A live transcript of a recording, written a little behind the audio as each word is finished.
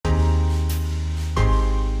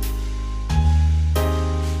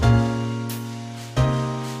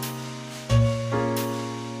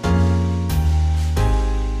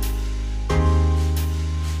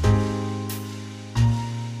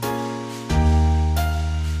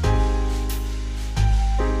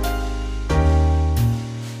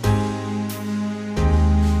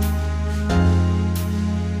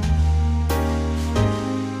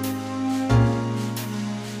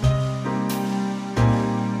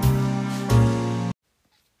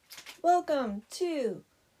welcome to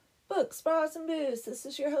Books, Bras, and Booze. This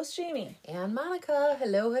is your host, Jamie. And Monica.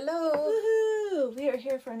 Hello, hello. Woohoo! We are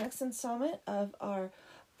here for our next installment of our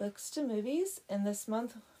Books to Movies. And this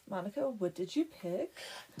month, Monica, what did you pick?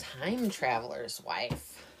 Time Traveler's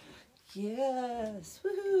Wife. Yes.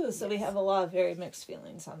 Woohoo! So we have a lot of very mixed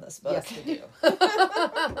feelings on this book. Yes, we do.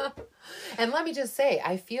 And let me just say,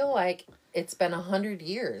 I feel like it's been 100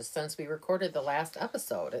 years since we recorded the last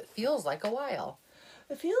episode. It feels like a while.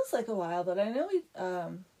 It feels like a while, but I know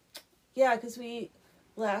because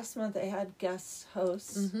last month I had guest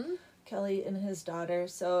hosts, Kelly and his daughter,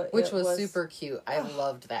 Which was super cute. I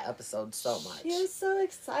loved that episode so much. She was so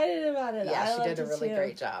excited about it. Yeah, she did a really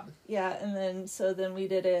great job. Yeah, and then we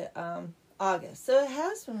did it August. So it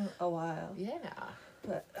has been a while. Yeah.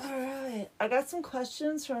 But all right. I got some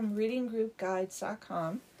questions from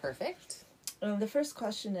readinggroupguides.com. Perfect. The first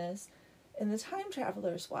question is, in The Time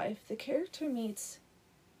Traveler's Wife, the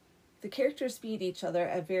characters meet each other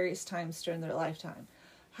at various times during their lifetime.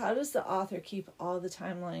 How does the author keep all the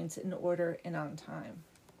timelines in order and on time?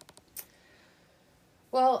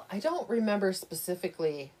 Well, I don't remember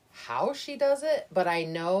specifically how she does it, but I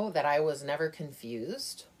know that I was never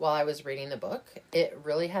confused while I was reading the book. It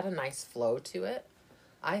really had a nice flow to it,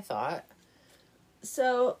 I thought.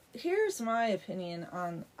 So here's my opinion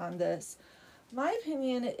on this. My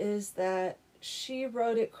opinion is that she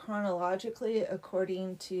wrote it chronologically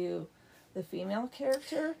according to the female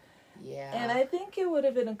character. Yeah. And I think it would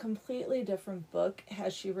have been a completely different book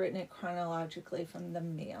had she written it chronologically from the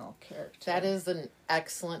male character. That is an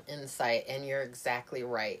excellent insight, and you're exactly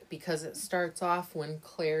right. Because it starts off when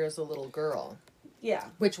Claire is a little girl. Yeah.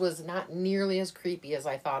 Which was not nearly as creepy as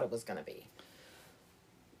I thought it was going to be.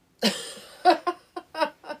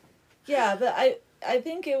 Yeah, but I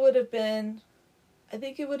think it would have been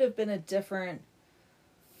a different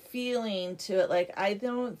feeling to it. Like, I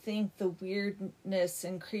don't think the weirdness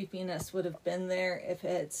and creepiness would have been there if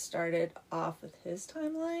it had started off with his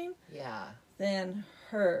timeline. Yeah. Than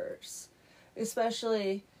hers.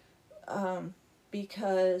 Especially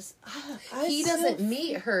because he doesn't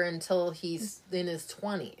meet her until he's in his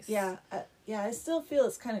 20s. Yeah. I still feel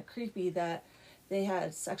it's kind of creepy that they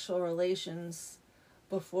had sexual relations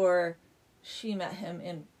before she met him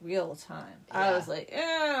in real time. Yeah. I was like,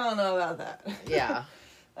 I don't know about that. Yeah.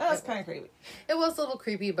 That was kind of creepy. It was a little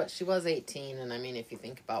creepy, but she was 18, and I mean, if you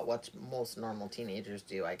think about what most normal teenagers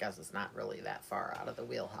do, I guess it's not really that far out of the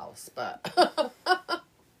wheelhouse, but...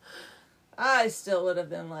 I still would have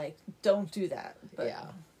been like, don't do that. But yeah.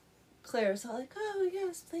 Claire's all like, oh,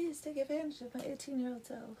 yes, please take advantage of my 18-year-old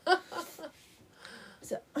self.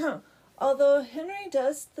 So, although Henry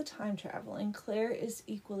does the time traveling, Claire is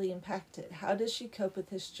equally impacted. How does she cope with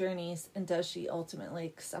his journeys, and does she ultimately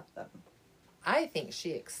accept them? I think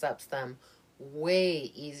she accepts them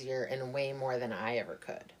way easier and way more than I ever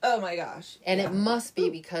could. Oh my gosh. And it must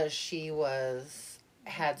be because she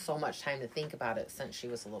had so much time to think about it since she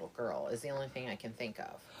was a little girl, is the only thing I can think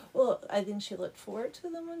of. Well, I think she looked forward to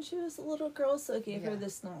them when she was a little girl, so it gave her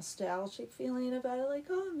this nostalgic feeling about it, like,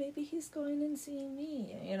 oh, maybe he's going and seeing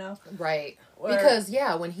me, you know? Right. Because,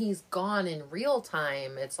 when he's gone in real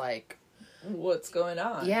time, it's like... What's going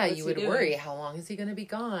on? Yeah, What's you would worry, how long is he going to be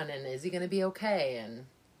gone, and is he going to be okay, and...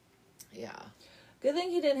 Yeah. Good thing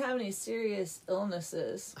he didn't have any serious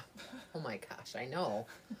illnesses. Oh my gosh, I know.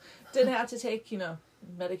 Didn't have to take,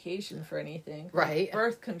 medication for anything. Right.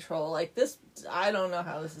 Birth control. Like this, I don't know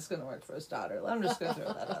how this is going to work for his daughter. I'm just going to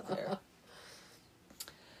throw that out there.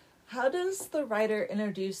 How does the writer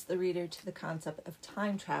introduce the reader to the concept of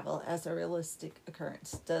time travel as a realistic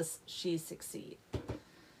occurrence? Does she succeed?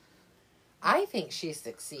 I think she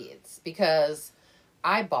succeeds because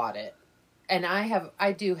I bought it, and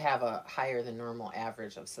I do have a higher than normal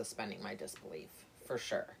average of suspending my disbelief, for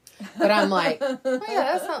sure. But I'm like, oh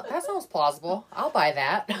yeah, that sounds plausible. I'll buy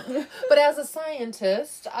that. But as a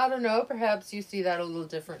scientist, I don't know, perhaps you see that a little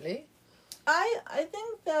differently. I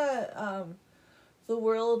think that the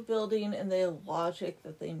world building and the logic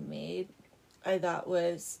that they made, I thought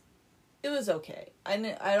was okay. I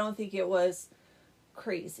don't think it was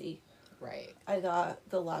crazy. Right. I thought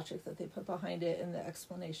the logic that they put behind it and the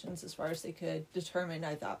explanations as far as they could determine,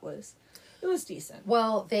 I thought was decent.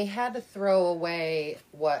 Well, they had to throw away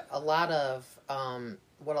what a lot of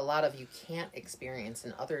you can't experience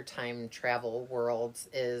in other time travel worlds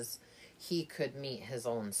is he could meet his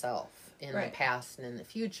own self in the past and in the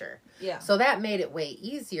future. Yeah. So that made it way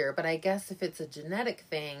easier, but I guess if it's a genetic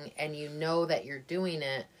thing and you know that you're doing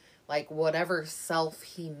it, like whatever self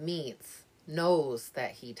he meets knows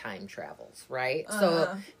that he time travels, right?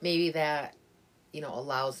 So maybe that,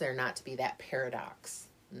 allows there not to be that paradox.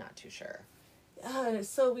 I'm not too sure. it's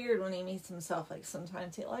so weird when he meets himself. Like,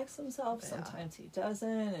 sometimes he likes himself, Yeah. sometimes he doesn't,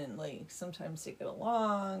 and, like, sometimes they get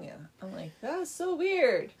along, and I'm like, that's so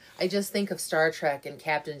weird. I just think of Star Trek and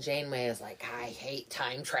Captain Janeway is like, I hate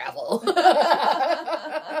time travel.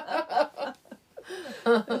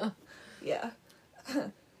 Yeah.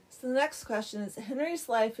 So the next question is, Henry's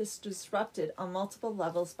life is disrupted on multiple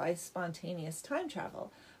levels by spontaneous time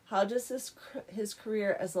travel. How does his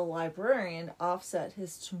career as a librarian offset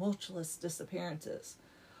his tumultuous disappearances?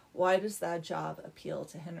 Why does that job appeal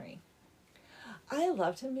to Henry? I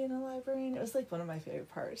loved him being a librarian. It was like one of my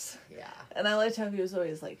favorite parts. Yeah. And I liked how he was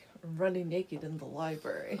always like running naked in the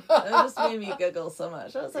library. It just made me giggle so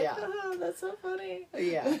much. I was like, Yeah. oh, that's so funny.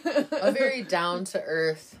 Yeah. A very down to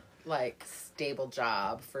earth, like, stable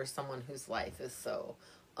job for someone whose life is so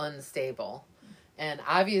unstable. And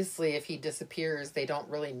obviously, if he disappears, they don't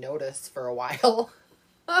really notice for a while.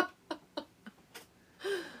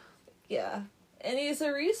 Yeah. And he's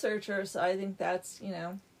a researcher, so I think that's,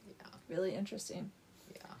 Yeah. really interesting.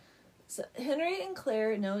 Yeah. So Henry and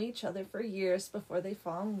Claire know each other for years before they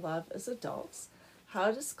fall in love as adults.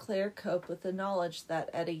 How does Claire cope with the knowledge that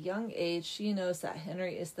at a young age she knows that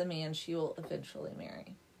Henry is the man she will eventually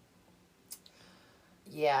marry?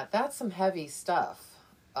 Yeah, that's some heavy stuff.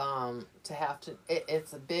 To have to,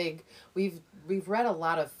 it's a big. We've read a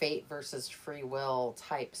lot of fate versus free will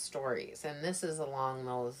type stories, and this is along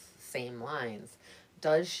those same lines.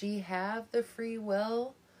 Does she have the free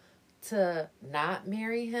will to not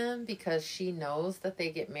marry him because she knows that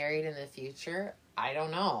they get married in the future? I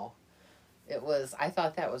don't know. I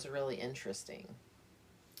thought that was really interesting.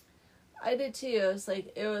 I did too.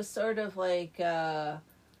 It was sort of like a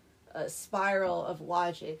spiral of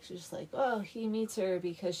logic. She's like, oh, he meets her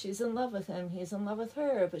because she's in love with him. He's in love with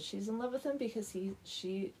her, but she's in love with him because he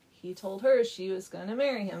told her she was going to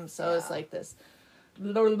marry him. So it's like this.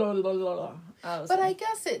 I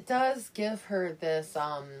guess it does give her this,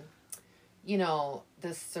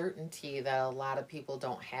 this certainty that a lot of people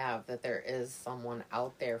don't have, that there is someone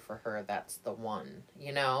out there for her that's the one,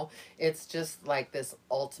 It's just like this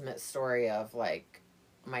ultimate story of, like,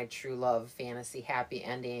 my true love fantasy happy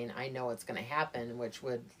ending. I know it's going to happen, which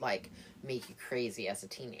would, like, make you crazy as a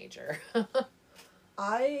teenager.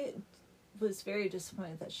 I was very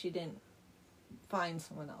disappointed that she didn't find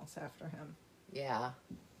someone else after him. Yeah.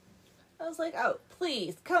 I was like, oh,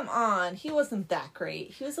 please, come on. He wasn't that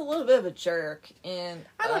great. He was a little bit of a jerk. And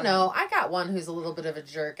I don't know. I got one who's a little bit of a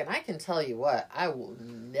jerk, and I can tell you what, I will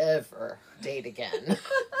never date again.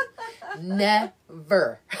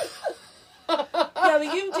 Never. Yeah,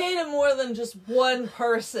 but you've dated more than just one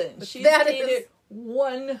person. She's dated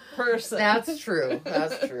one person. That's true.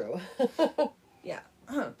 That's true. Yeah.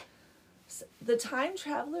 So, the time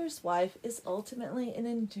traveler's wife is ultimately an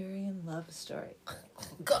enduring love story.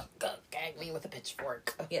 Gag me with a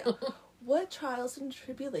pitchfork. Yeah. What trials and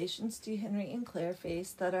tribulations do Henry and Claire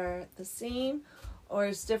face that are the same or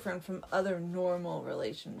is different from other normal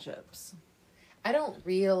relationships? I don't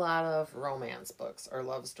read a lot of romance books or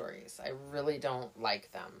love stories. I really don't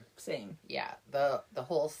like them. Same. Yeah, the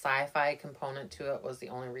whole sci-fi component to it was the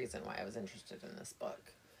only reason why I was interested in this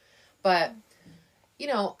book. But,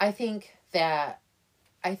 I think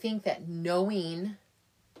that knowing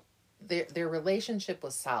their relationship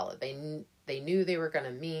was solid. They knew they were going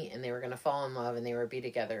to meet and they were going to fall in love and they would be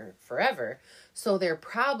together forever. So their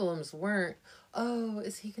problems weren't, oh,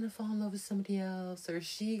 is he going to fall in love with somebody else? Or is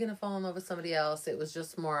she going to fall in love with somebody else? It was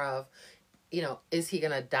just more of, is he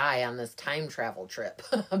going to die on this time travel trip,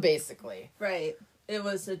 basically. Right. It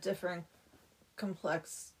was a different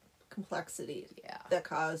complexity that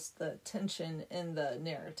caused the tension in the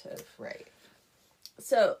narrative. Right.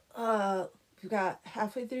 So, we got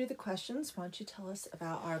halfway through the questions. Why don't you tell us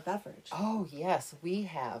about our beverage? Oh, yes. We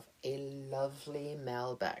have a lovely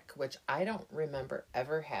Malbec, which I don't remember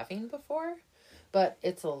ever having before. But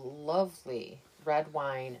it's a lovely red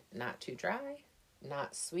wine, not too dry,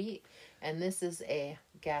 not sweet. And this is a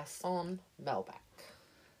Gascon Malbec.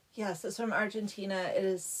 Yes, it's from Argentina. It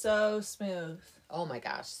is so smooth. Oh my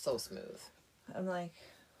gosh, so smooth. I'm like,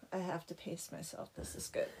 I have to pace myself. This is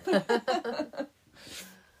good.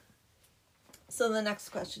 So the next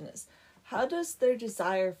question is, how does their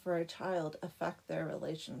desire for a child affect their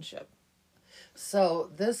relationship? So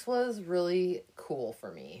this was really cool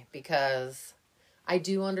for me because I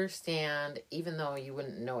do understand, even though you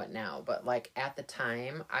wouldn't know it now, but like at the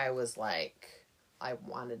time I was like, I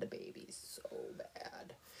wanted a baby so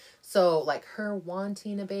bad. So like her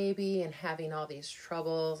wanting a baby and having all these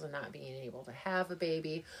troubles and not being able to have a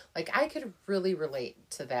baby, like I could really relate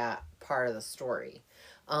to that part of the story.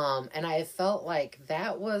 And I felt like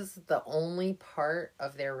that was the only part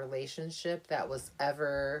of their relationship that was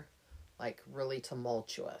ever, like, really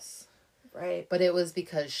tumultuous. Right. But it was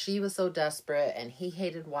because she was so desperate and he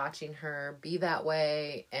hated watching her be that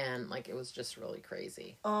way. And, like, it was just really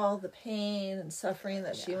crazy. All the pain and suffering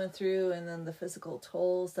that she went through, and then the physical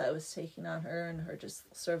tolls that was taking on her, and her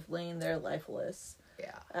just sort of laying there lifeless.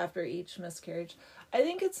 Yeah. After each miscarriage. I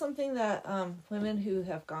think it's something that women who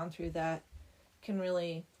have gone through that can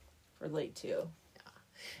really relate to. Yeah.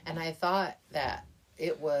 And I thought that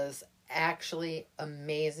it was actually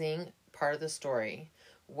amazing part of the story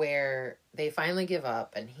where they finally give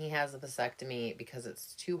up and he has a vasectomy because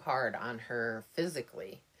it's too hard on her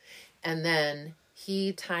physically. And then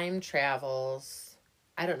he time travels,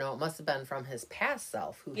 I don't know, it must have been from his past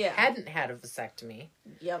self who hadn't had a vasectomy.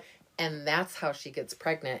 Yep. And that's how she gets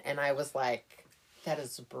pregnant. And I was like, that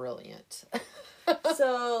is brilliant.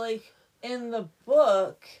 So, like, in the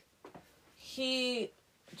book, he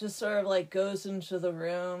just sort of, like, goes into the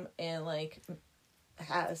room and, like,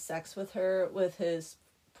 has sex with her with his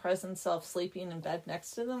present self sleeping in bed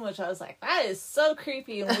next to them, which I was like, that is so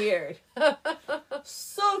creepy and weird.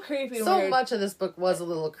 So creepy and weird. So much of this book was a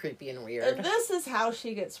little creepy and weird. And this is how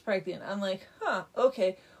she gets pregnant. I'm like, huh,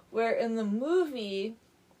 okay. Where in the movie,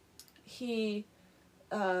 he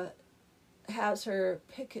has her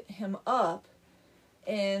pick him up,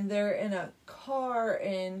 and they're in a car,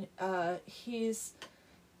 and he's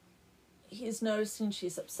noticing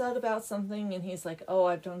she's upset about something, and he's like, oh,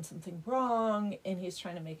 I've done something wrong, and he's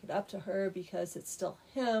trying to make it up to her because it's still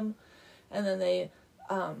him. And then they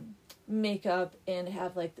make up and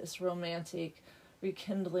have, like, this romantic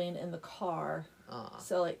rekindling in the car.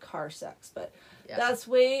 So, like, car sex. But that's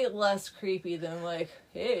way less creepy than, like,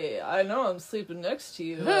 hey, I know I'm sleeping next to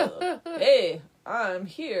you. Hey, I'm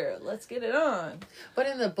here. Let's get it on. But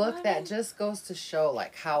in the book, that just goes to show,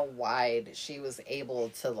 like, how wide she was able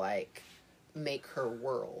to, like, make her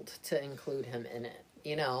world to include him in it,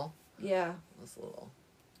 you know? Yeah. It was a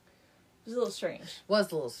little strange.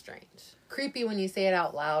 Was a little strange. Creepy when you say it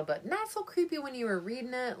out loud, but not so creepy when you were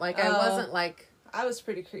reading it. Like, I wasn't, like... I was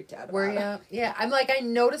pretty creeped out about Were it. you? Yeah, I'm like, I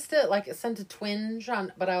noticed it, like, it sent a twinge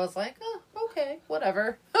on, but I was like, oh, okay,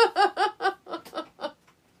 whatever.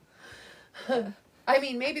 I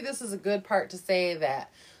mean, maybe this is a good part to say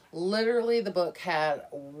that literally the book had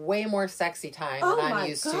way more sexy time than I'm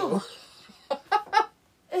used to.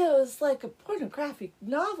 It was like a pornographic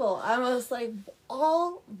novel. I was like,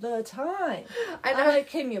 all the time. I'm like,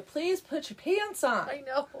 can you please put your pants on? I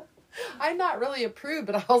know. I'm not really a prude,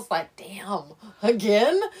 but I was like, damn,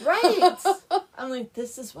 again? Right. I'm like,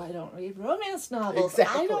 this is why I don't read romance novels.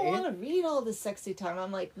 Exactly. I don't want to read all this sexy time.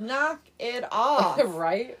 I'm like, knock it off.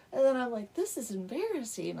 Right? And then I'm like, this is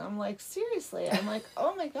embarrassing. I'm like, seriously? I'm like,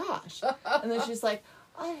 oh my gosh. And then she's like,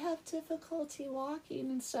 I have difficulty walking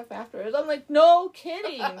and stuff afterwards. I'm like, no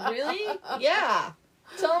kidding. Really? Yeah.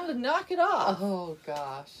 Tell him to knock it off. Oh,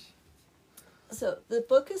 gosh. So the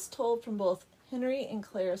book is told from both Henry and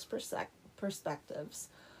Claire's perspectives.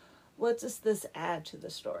 What does this add to the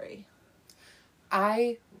story?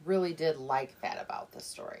 I really did like that about the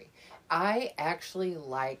story. I actually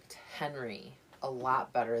liked Henry a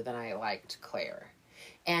lot better than I liked Claire.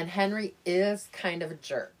 And Henry is kind of a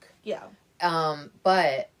jerk. Yeah.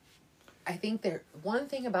 But I think one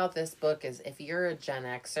thing about this book is if you're a Gen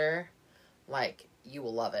Xer, like, you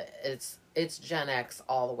will love it. It's Gen X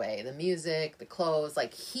all the way. The music, the clothes,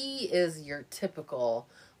 like, he is your typical,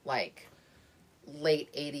 like,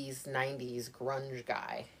 late 80s, 90s grunge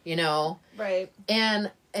guy, you know? Right.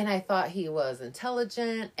 And I thought he was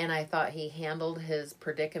intelligent, and I thought he handled his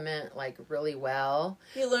predicament, like, really well.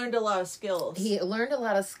 He learned a lot of skills.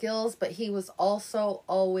 But he was also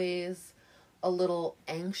always a little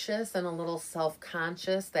anxious and a little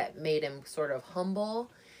self-conscious that made him sort of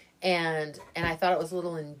humble. And I thought it was a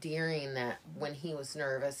little endearing that when he was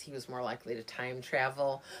nervous, he was more likely to time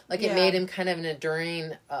travel. Like, it made him kind of an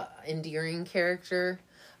endearing character.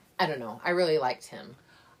 I don't know. I really liked him.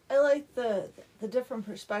 I like the different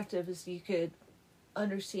perspectives. You could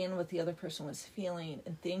understand what the other person was feeling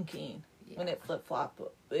and thinking when it flip-flopped.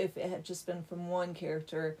 If it had just been from one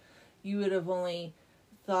character, you would have only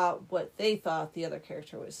thought what they thought the other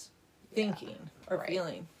character was thinking or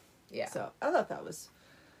feeling. Yeah. So I thought that was...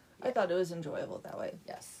 I thought it was enjoyable that way.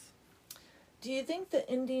 Yes. Do you think the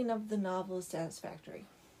ending of the novel is satisfactory?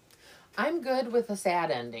 I'm good with a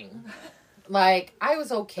sad ending. Like, I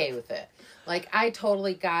was okay with it. Like, I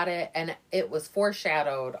totally got it, and it was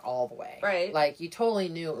foreshadowed all the way. Right. Like, you totally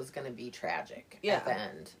knew it was going to be tragic at the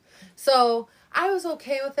end. So, I was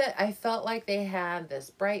okay with it. I felt like they had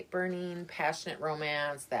this bright, burning, passionate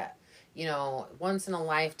romance that, you know, once in a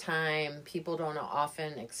lifetime. People don't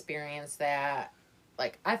often experience that.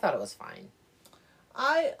 Like, I thought it was fine.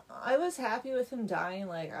 I was happy with him dying.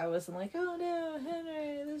 Like, I wasn't like, oh no,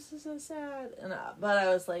 Henry, this is so sad. And but I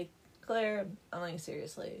was like, Claire, I'm like,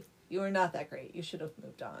 seriously, you were not that great. You should have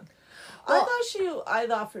moved on. Well, I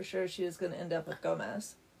thought for sure she was going to end up with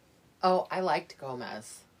Gomez. Oh, I liked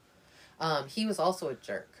Gomez. He was also a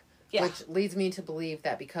jerk. Yeah. Which leads me to believe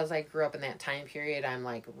that because I grew up in that time period, I'm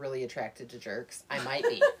like really attracted to jerks. I might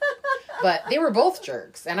be. But they were both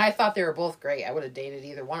jerks, and I thought they were both great. I would have dated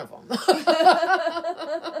either one of them.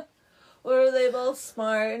 Were they both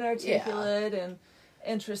smart and articulate and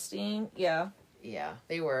interesting? Yeah. Yeah,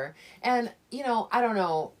 they were. And, you know, I don't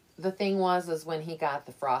know. The thing is when he got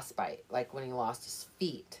the frostbite, like when he lost his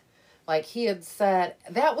feet. Like he had said,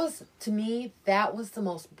 that was, to me, that was the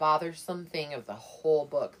most bothersome thing of the whole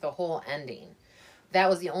book, the whole ending. That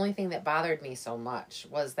was the only thing that bothered me so much,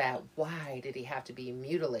 was that why did he have to be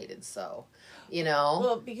mutilated so, you know?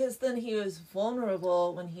 Well, because then he was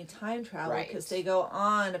vulnerable when he time traveled, because they go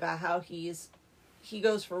on about how he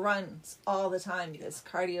goes for runs all the time because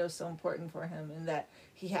cardio is so important for him, and that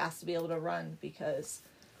he has to be able to run because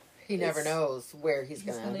he never knows where he's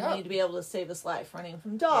going to end up. Need to be able to save his life, running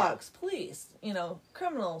from dogs, police,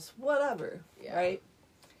 criminals, whatever, right?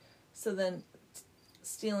 So then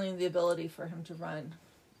stealing the ability for him to run.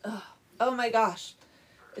 Ugh. Oh my gosh.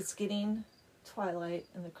 It's getting twilight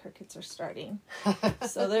and the crickets are starting.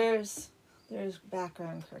 So there's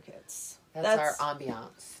background crickets. That's our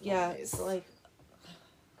ambiance. Yeah, it's like,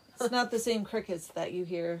 it's not the same crickets that you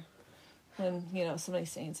hear when,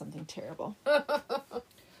 somebody's saying something terrible.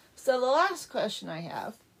 So the last question I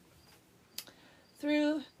have.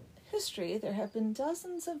 Through history, there have been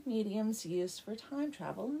dozens of mediums used for time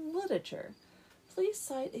travel in literature. Please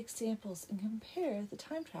cite examples and compare The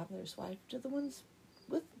Time Traveler's Wife to the ones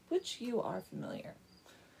with which you are familiar.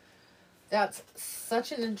 That's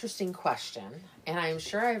such an interesting question, and I'm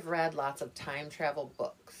sure I've read lots of time travel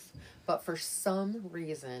books, but for some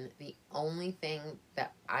reason, the only thing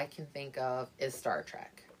that I can think of is Star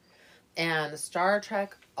Trek. And Star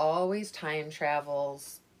Trek always time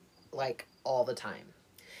travels, like, all the time.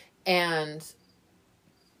 And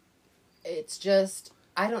it's just,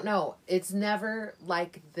 I don't know, it's never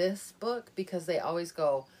like this book, because they always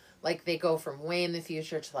go, like, they go from way in the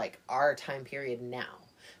future to, like, our time period now.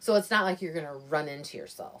 So it's not like you're going to run into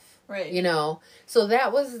yourself. Right. So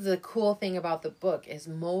that was the cool thing about the book, is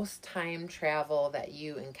most time travel that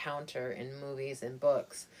you encounter in movies and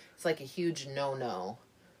books, it's like a huge no-no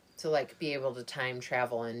to, like, be able to time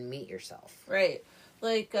travel and meet yourself. Right.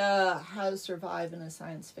 Like, How to Survive in a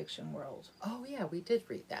Science Fiction World. Oh, yeah, we did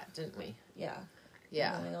read that, didn't we? Yeah.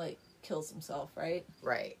 Yeah. And he, like, kills himself, right?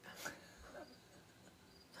 Right.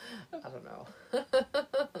 I don't know.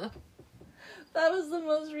 That was the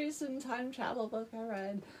most recent time travel book I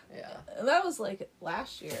read. Yeah. And that was, like,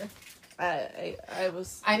 last year. I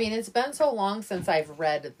mean, it's been so long since I've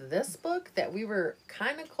read this book that we were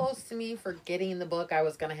kind of close to me forgetting the book. I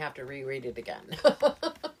was going to have to reread it again.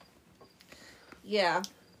 Yeah.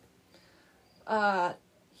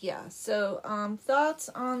 Yeah. So, thoughts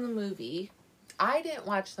on the movie? I didn't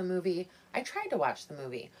watch the movie. I tried to watch the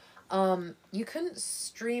movie. You couldn't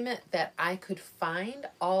stream it that I could find.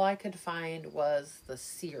 All I could find was the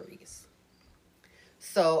series.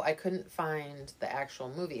 So I couldn't find the actual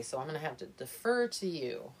movie. So I'm going to have to defer to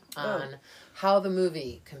you on how the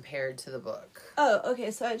movie compared to the book. Oh, okay.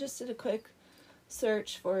 So I just did a quick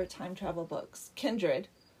search for time travel books. Kindred,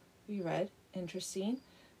 we read. Interesting.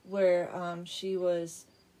 Where she was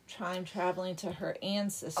time traveling to her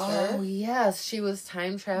ancestor. Oh, yes. She was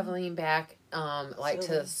time traveling back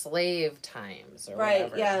to slave times or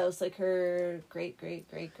whatever. Yeah, it was like her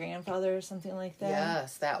great-great-great-grandfather or something like that.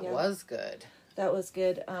 Yes, that was good. That was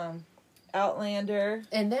good. Outlander.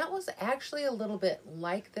 And that was actually a little bit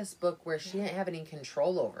like this book, where she didn't have any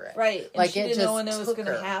control over it. Right. And like, she didn't know when it was going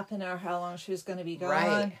her. to happen or how long she was going to be gone.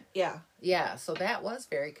 Right. Yeah. Yeah, so that was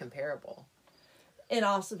very comparable. And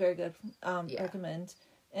also very good. Recommend.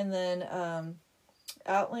 And then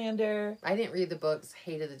Outlander. I didn't read the books,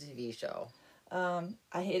 hated the TV show.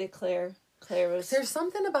 I hated Claire. Claire was... There's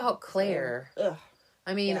something about Claire. Ugh.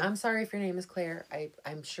 I mean, I'm sorry if your name is Claire.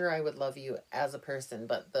 I'm sure I would love you as a person,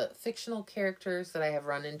 but the fictional characters that I have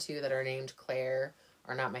run into that are named Claire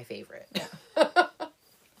are not my favorite. Yeah.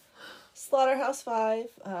 Slaughterhouse-Five,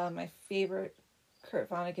 my favorite Kurt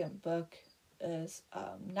Vonnegut book is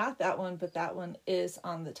not that one, but that one is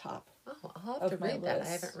on the top. Oh, I'll have to read that. I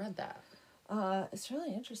haven't read that. It's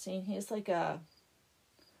really interesting. He's like an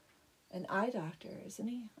eye doctor, isn't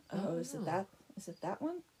he? Oh, is it that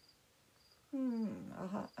one?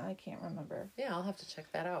 I can't remember. Yeah, I'll have to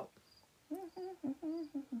check that out.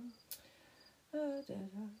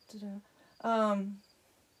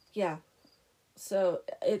 Yeah. So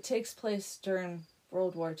it takes place during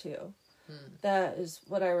World War II. That is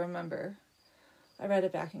what I remember. I read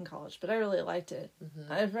it back in college, but I really liked it.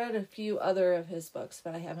 I've read a few other of his books,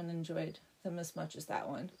 but I haven't enjoyed them as much as that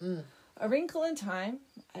one. A Wrinkle in Time,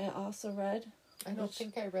 I also read. I don't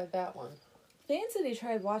think I read that one. Thane said he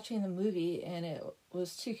tried watching the movie and it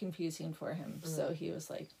was too confusing for him, so he was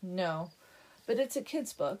like, no. But it's a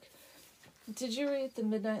kid's book. Did you read The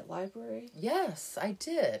Midnight Library? Yes, I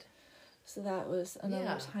did. So that was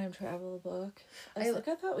another time travel book. I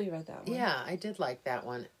thought we read that one. Yeah, I did like that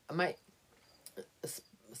one. My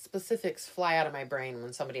specifics fly out of my brain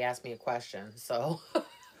when somebody asks me a question, so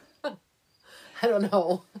I don't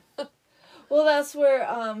know. Well, that's where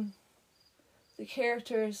the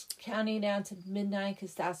characters counting down to midnight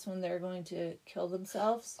because that's when they're going to kill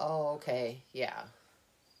themselves. Oh, okay. Yeah.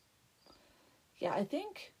 Yeah, I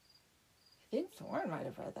think Thorne might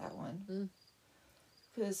have read that one.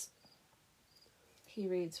 Because he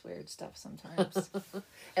reads weird stuff sometimes.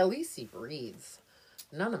 At least he reads.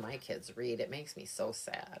 None of my kids read. It makes me so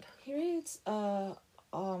sad. He reads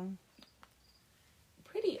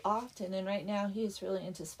pretty often, and right now he's really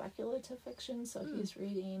into speculative fiction, so he's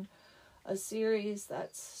reading a series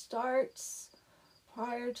that starts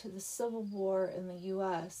prior to the Civil War in the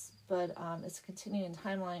U.S., but it's a continuing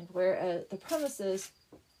timeline where the premise is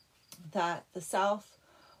that the South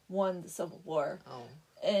won the Civil War,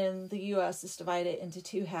 and the U.S. is divided into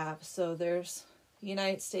two halves. So there's the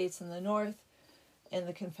United States in the North and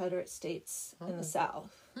the Confederate States in the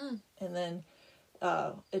South. And then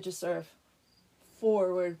it just sort of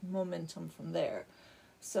forward momentum from there.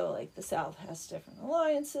 So, like, the South has different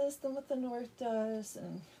alliances than what the North does.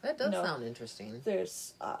 And that does sound interesting.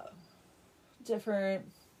 There's different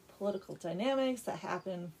political dynamics that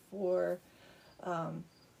happen for,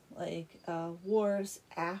 wars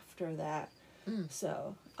after that.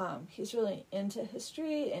 So, he's really into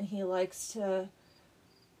history, and he likes to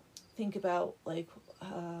think about, like,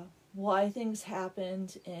 why things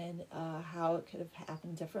happened and how it could have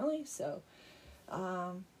happened differently. So,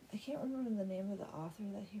 I can't remember the name of the author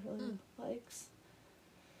that he really likes.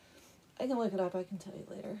 I can look it up. I can tell you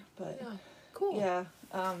later. But yeah, cool. Yeah,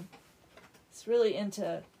 it's really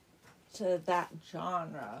into that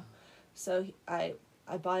genre. So I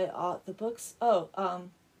buy all the books.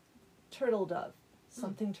 Turtle Dove.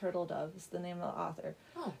 Something Turtle Dove is the name of the author.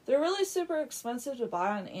 They're really super expensive to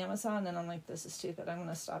buy on Amazon, and I'm like, this is stupid. I'm going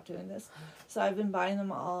to stop doing this. So I've been buying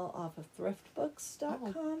them all off of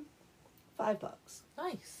thriftbooks.com. $5.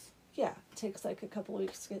 Nice. Yeah, it takes like a couple of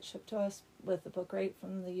weeks to get shipped to us with the book rate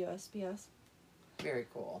from the USPS. Very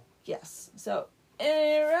cool. Yes. So,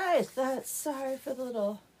 alright, sorry for the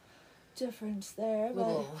little difference there.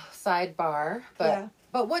 Little sidebar. But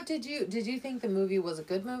but what did you think the movie was a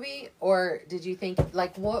good movie? Or did you think,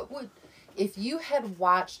 like, if you had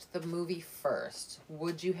watched the movie first,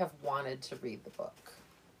 would you have wanted to read the book?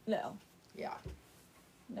 No. Yeah.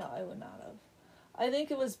 No, I would not have. I think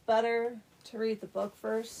it was better to read the book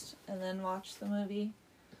first and then watch the movie.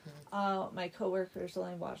 My coworkers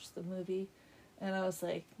only watched the movie, and I was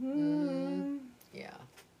like, Yeah.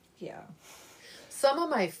 Yeah. Some of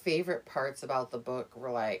my favorite parts about the book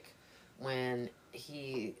were, like, when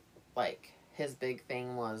he, like, his big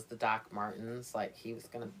thing was the Doc Martens. Like, he was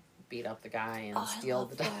going to beat up the guy and steal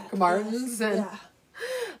the Doc Martens. Yes. And,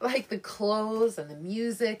 like, the clothes and the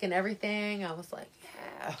music and everything. I was like,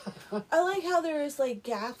 yeah. I like how there's, like,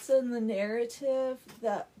 gaps in the narrative,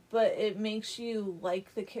 but it makes you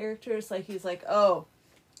like the characters. Like, he's like, oh,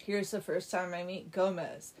 here's the first time I meet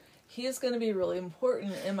Gomez. He's going to be really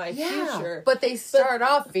important in my future. But they start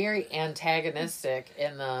off very antagonistic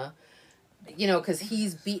in the, because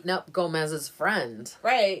he's beating up Gomez's friend.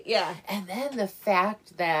 Right, yeah. And then the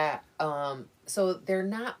fact that, so they're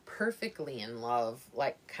not perfectly in love,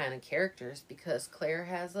 like, kind of characters, because Claire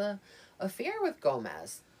has a affair with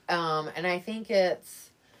Gomez. And I think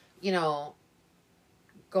it's,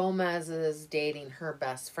 Gomez is dating her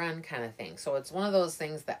best friend kind of thing. So it's one of those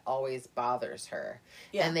things that always bothers her.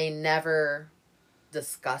 Yeah. And they never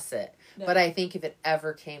discuss it. No. But I think if it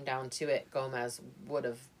ever came down to it, Gomez would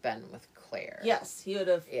have been with Claire. Yes, he would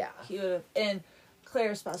have. Yeah. He would have. And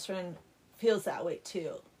Claire's best friend feels that way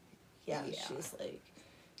too. Yeah. She's like,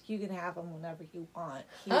 you can have him whenever you want.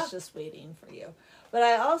 He's just waiting for you. But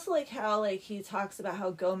I also like how, like, he talks about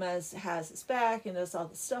how Gomez has his back and does all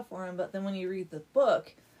the stuff for him. But then when you read the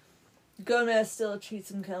book, Gomez still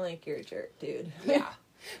treats him kind of like, you're a jerk, dude. Yeah.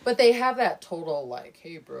 But they have that total, like,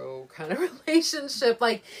 hey, bro, kind of relationship.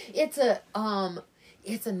 Like, it's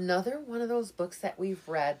another one of those books that we've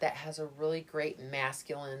read that has a really great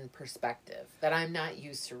masculine perspective that I'm not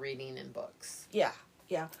used to reading in books. Yeah.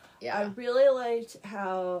 I really liked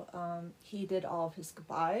how he did all of his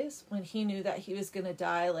goodbyes when he knew that he was going to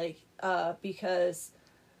die, like, because,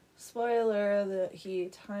 spoiler, that he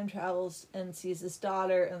time travels and sees his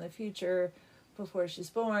daughter in the future before she's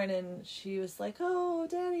born, and she was like, oh,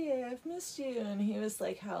 Daddy, I've missed you, and he was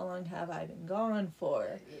like, how long have I been gone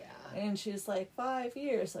for? Yeah. And she's like, 5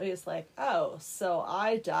 years. So he's like, oh, so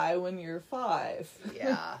I die when you're 5.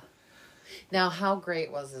 Yeah. Now, how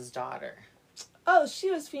great was his daughter? Oh, she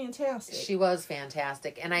was fantastic. She was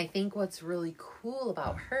fantastic. And I think what's really cool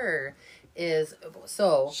about her is,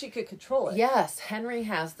 so... she could control it. Yes, Henry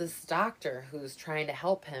has this doctor who's trying to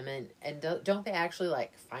help him. And don't they actually,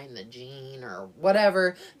 like, find the gene or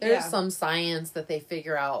whatever? There's some science that they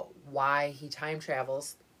figure out why he time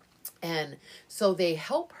travels. And so they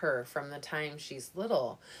help her from the time she's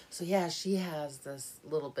little. So, yeah, she has this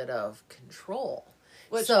little bit of control.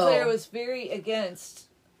 Which Claire was very against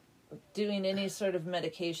doing any sort of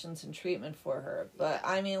medications and treatment for her. But,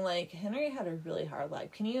 I mean, like, Henry had a really hard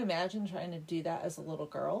life. Can you imagine trying to do that as a little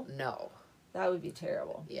girl? No. That would be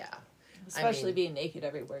terrible. Yeah. Especially being naked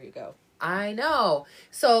everywhere you go. I know.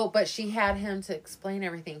 So, but she had him to explain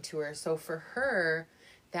everything to her. So, for her,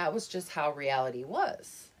 that was just how reality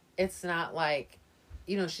was. It's not like,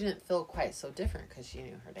 she didn't feel quite so different because she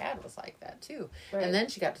knew her dad was like that, too. Right. And then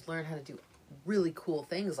she got to learn how to do really cool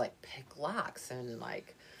things like pick locks and,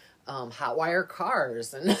 like, hot wire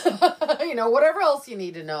cars and, whatever else you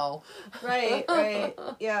need to know. Right,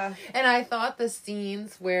 yeah. And I thought the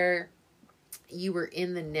scenes where you were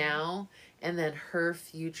in the now and then her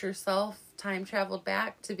future self time traveled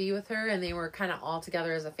back to be with her and they were kind of all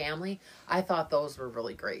together as a family, I thought those were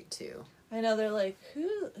really great, too. I know, they're like,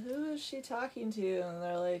 who is she talking to? And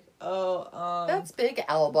they're like, oh, that's Big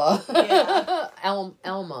Elba. Yeah.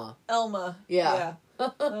 Elma. Elma. Yeah.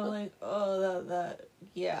 I'm like, oh, that,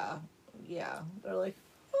 yeah. They're like,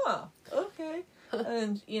 huh, okay.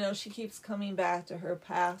 And, she keeps coming back to her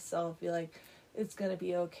past self, be like, it's going to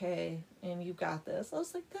be okay, and you got this. I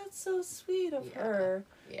was like, that's so sweet of her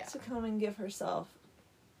to come and give herself,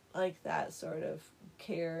 like, that sort of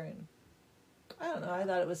care, and I don't know, I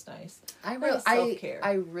thought it was nice.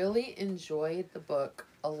 I really enjoyed the book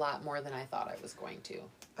a lot more than I thought I was going to.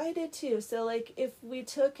 I did too. So, like, if we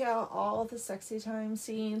took out all the sexy time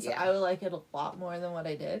scenes, I would like it a lot more than what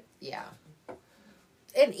I did. Yeah.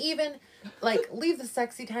 And even, like, leave the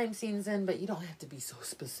sexy time scenes in, but you don't have to be so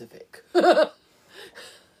specific. At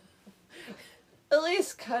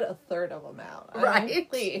least cut a third of them out. Right.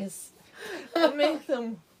 Please. And make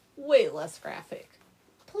them way less graphic.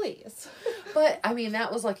 Please. But, I mean,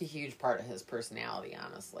 that was, like, a huge part of his personality,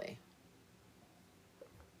 honestly.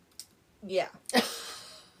 Yeah.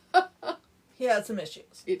 He had some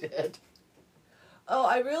issues. He did. Oh,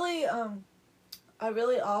 I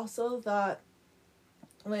really also thought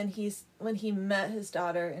when he met his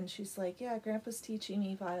daughter and she's like, yeah, Grandpa's teaching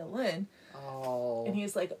me violin. Oh. And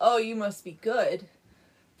he's like, oh, you must be good.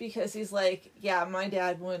 Because he's like, yeah, my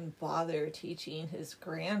dad wouldn't bother teaching his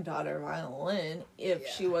granddaughter violin if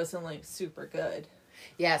she wasn't, like, super good.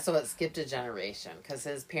 Yeah, so it skipped a generation because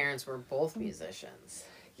his parents were both musicians.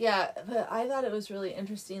 Yeah, but I thought it was really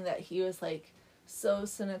interesting that he was, like, so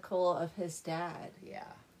cynical of his dad. Yeah.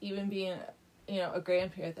 Even being, a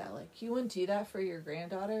grandparent that, like, you wouldn't do that for your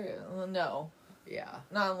granddaughter? Well, no. Yeah.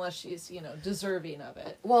 Not unless she's, deserving of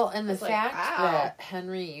it. Well, and the fact that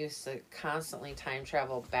Henry used to constantly time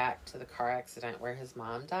travel back to the car accident where his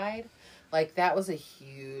mom died, like, that was a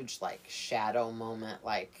huge, like, shadow moment,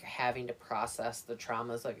 like, having to process the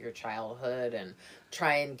traumas of your childhood and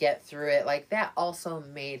try and get through it. Like, that also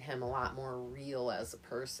made him a lot more real as a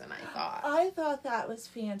person, I thought. I thought that was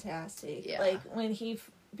fantastic. Yeah. Like,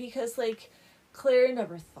 because, like, Claire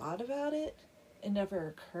never thought about it. It never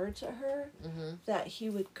occurred to her that he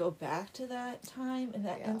would go back to that time and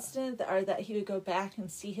that instant, or that he would go back and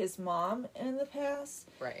see his mom in the past.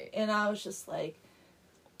 Right. And I was just like,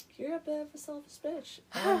 you're a bit of a selfish bitch.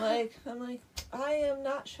 And I'm like, I am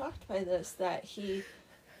not shocked by this, that he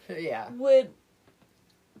would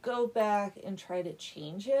go back and try to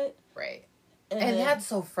change it. Right. And that's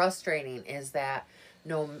so frustrating, is that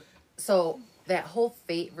so that whole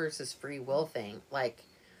fate versus free will thing, like,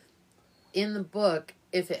 in the book,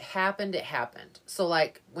 if it happened, it happened. So,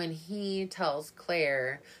 like, when he tells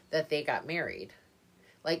Claire that they got married,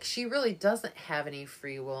 like, she really doesn't have any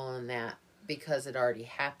free will in that because it already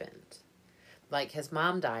happened. Like, his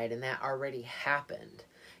mom died and that already happened.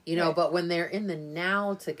 You know, Right. but when they're in the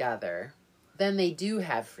now together, then they do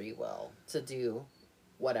have free will to do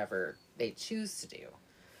whatever they choose to do.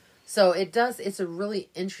 So it's a really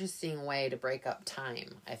interesting way to break up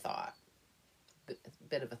time, I thought. A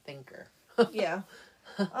bit of a thinker. Yeah.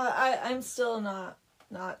 I'm still not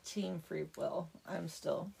team free will. I'm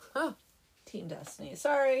still team destiny.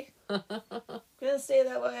 Sorry. Gonna stay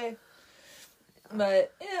that way.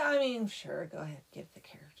 But yeah, I mean, sure, go ahead, give the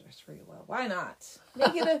characters free will. Why not?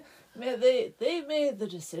 Make it they made the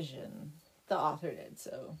decision. The author did,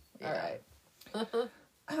 so Yeah. all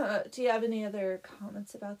right. Do you have any other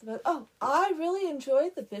comments about the book? Oh, I really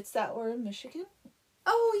enjoyed the bits that were in Michigan.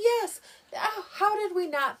 Oh, yes. How did we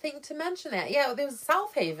not think to mention that? Yeah, it was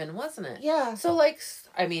South Haven, wasn't it? Yeah. So, like,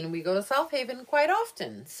 I mean, we go to South Haven quite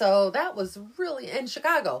often. So that was really, in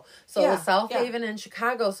Chicago. So it was South Haven and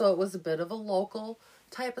Chicago. So it was a bit of a local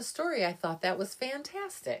type of story. I thought that was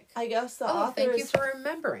fantastic. I guess the author thank you is for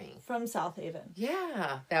remembering. from South Haven.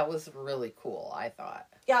 Yeah, that was really cool, I thought.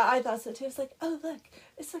 Yeah, I thought so too. It's like, oh, look,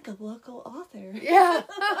 it's like a local author. Yeah.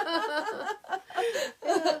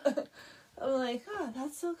 I'm like, oh,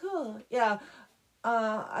 that's so cool. Yeah.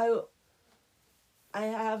 I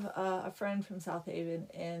have a friend from South Haven,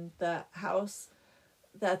 and the house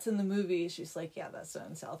that's in the movie, she's like, yeah, that's not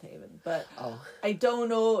in South Haven. But I don't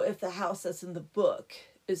know if the house that's in the book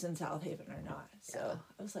is in South Haven or not. So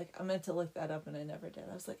I was like, I meant to look that up, and I never did.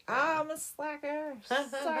 I was like, I'm a slacker.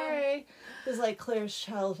 Sorry. Because, like, Claire's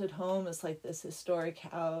childhood home is, like, this historic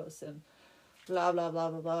house, and blah, blah, blah,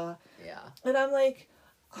 blah, blah. Yeah. And I'm like,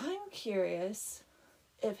 I'm curious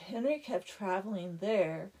if Henry kept traveling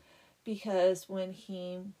there because when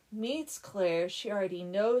he meets Claire, she already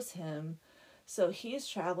knows him. So he's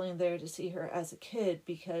traveling there to see her as a kid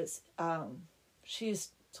because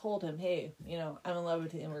she's told him, hey, you know, I'm in love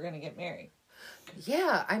with you and we're going to get married.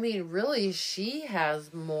 Yeah, I mean, really, she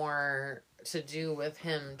has more to do with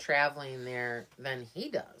him traveling there than he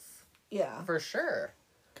does. Yeah. For sure.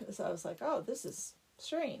 Because I was like, oh, this is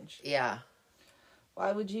strange. Yeah.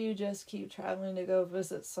 Why would you just keep traveling to go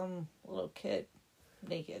visit some little kid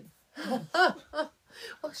naked?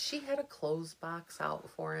 Well, she had a clothes box out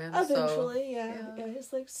for him. Eventually, yeah.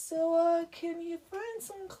 He's like, so, can you find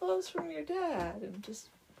some clothes from your dad and just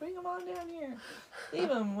bring them on down here? Leave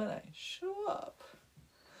them when I show up.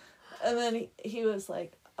 And then he was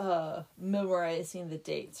like, memorizing the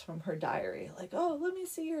dates from her diary. Like, oh, let me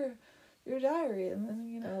see your diary. And then,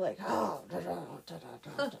 you know, like, oh,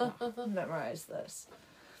 memorize this.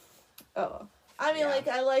 Oh, I mean, like,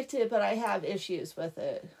 I liked it, but I have issues with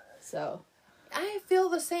it. So I feel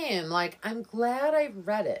the same. Like, I'm glad I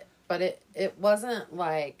read it, but it wasn't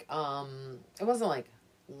like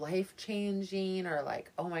life changing or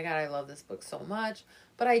like, oh my God, I love this book so much.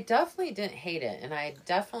 But I definitely didn't hate it, and I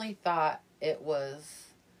definitely thought it was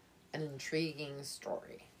an intriguing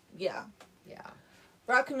story. Yeah. Yeah.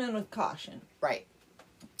 Recommend with caution. Right.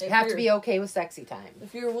 You have to be okay with sexy time.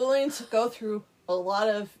 If you're willing to go through a lot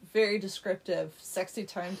of very descriptive sexy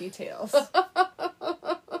time details,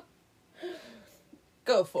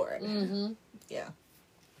 go for it. Mm-hmm. Yeah.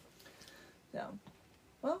 So,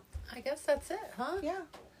 well, I guess that's it, huh? yeah.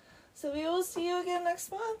 So we will see you again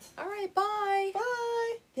next month. All right, bye.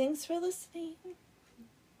 Bye. Thanks for listening.